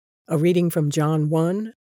A reading from John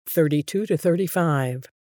 1:32-35.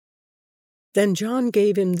 Then John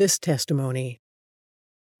gave him this testimony.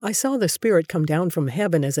 I saw the Spirit come down from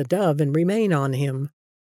heaven as a dove and remain on him.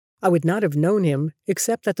 I would not have known him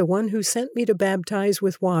except that the one who sent me to baptize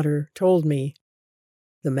with water told me,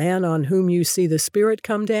 the man on whom you see the Spirit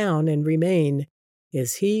come down and remain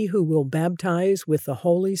is he who will baptize with the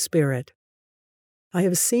Holy Spirit. I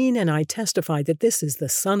have seen and I testify that this is the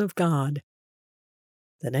Son of God.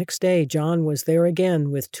 The next day, John was there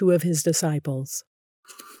again with 2 of his disciples.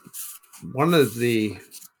 One of the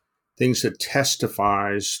things that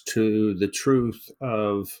testifies to the truth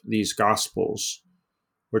of these Gospels,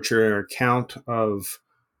 which are an account of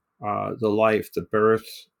the life, the birth,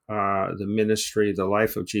 the ministry, the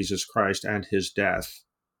life of Jesus Christ and his death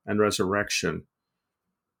and resurrection,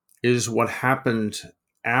 is what happened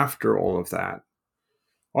after all of that.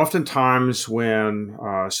 Oftentimes when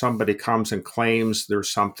somebody comes and claims there's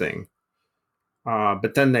something,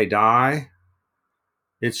 but then they die,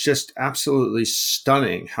 it's just absolutely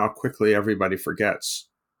stunning how quickly everybody forgets.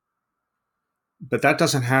 But that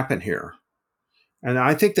doesn't happen here. And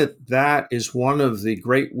I think that that is one of the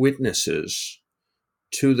great witnesses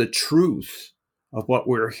to the truth of what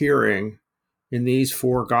we're hearing in these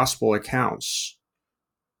 4 gospel accounts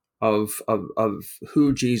of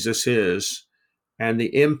who Jesus is and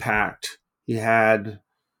the impact he had,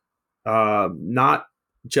 not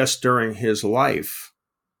just during his life,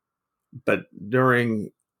 but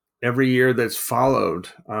during every year that's followed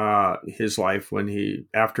his life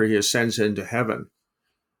after he ascends into heaven.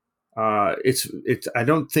 I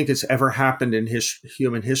don't think it's ever happened in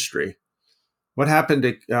human history. What happened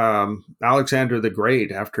to Alexander the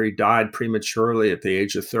Great after he died prematurely at the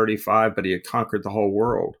age of 35, but he had conquered the whole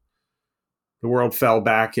world? The world fell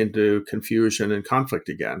back into confusion and conflict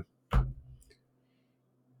again.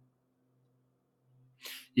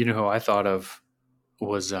 You know who I thought of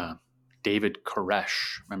was David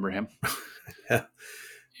Koresh. Remember him? Yeah.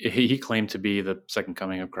 He claimed to be the second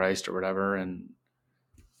coming of Christ or whatever, and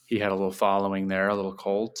he had a little following there, a little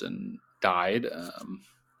cult, and died.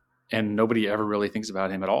 And nobody ever really thinks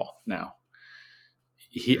about him at all now.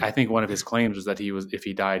 I think one of his claims was that if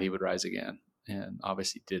he died, he would rise again, and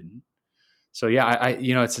obviously didn't. So yeah,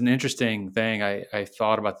 it's an interesting thing. I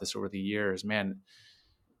thought about this over the years. Man,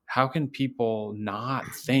 how can people not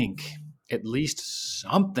think at least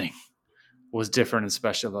something was different and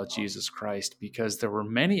special about Jesus Christ? Because there were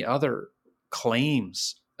many other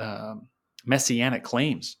claims, messianic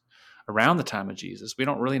claims around the time of Jesus. We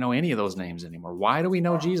don't really know any of those names anymore. Why do we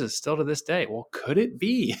know Jesus still to this day? Well, could it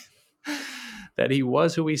be that he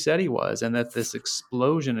was who he said he was, and that this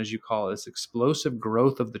explosion, as you call it, this explosive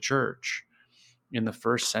growth of the church in the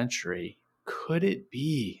first century, could it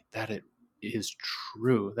be that it is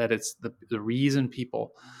true, that it's the reason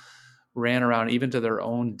people ran around even to their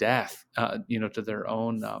own death, to their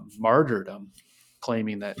own martyrdom,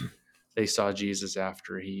 claiming that they saw Jesus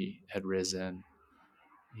after he had risen?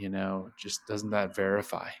 Just doesn't that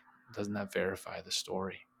verify the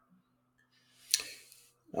story?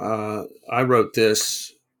 I wrote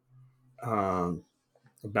this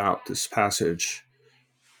about this passage.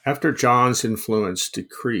 After John's influence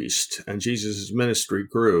decreased and Jesus' ministry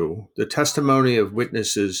grew, the testimony of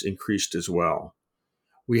witnesses increased as well.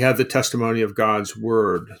 We have the testimony of God's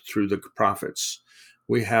word through the prophets.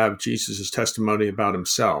 We have Jesus' testimony about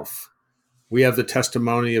himself. We have the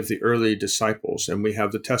testimony of the early disciples, and we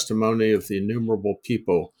have the testimony of the innumerable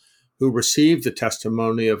people who received the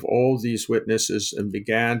testimony of all these witnesses and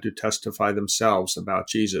began to testify themselves about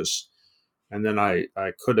Jesus. And then I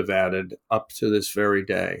could have added, up to this very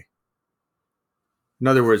day. In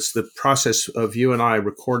other words, the process of you and I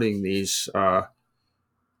recording these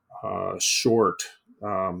short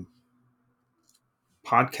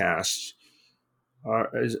podcasts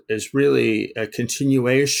is really a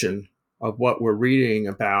continuation of what we're reading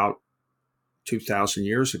about 2,000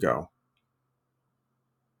 years ago.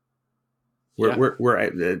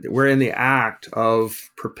 We're in the act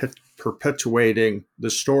of perpetuating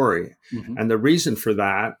the story. Mm-hmm. And the reason for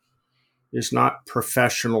that is not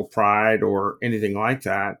professional pride or anything like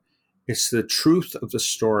that. It's the truth of the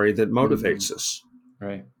story that motivates us.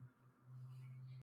 Right.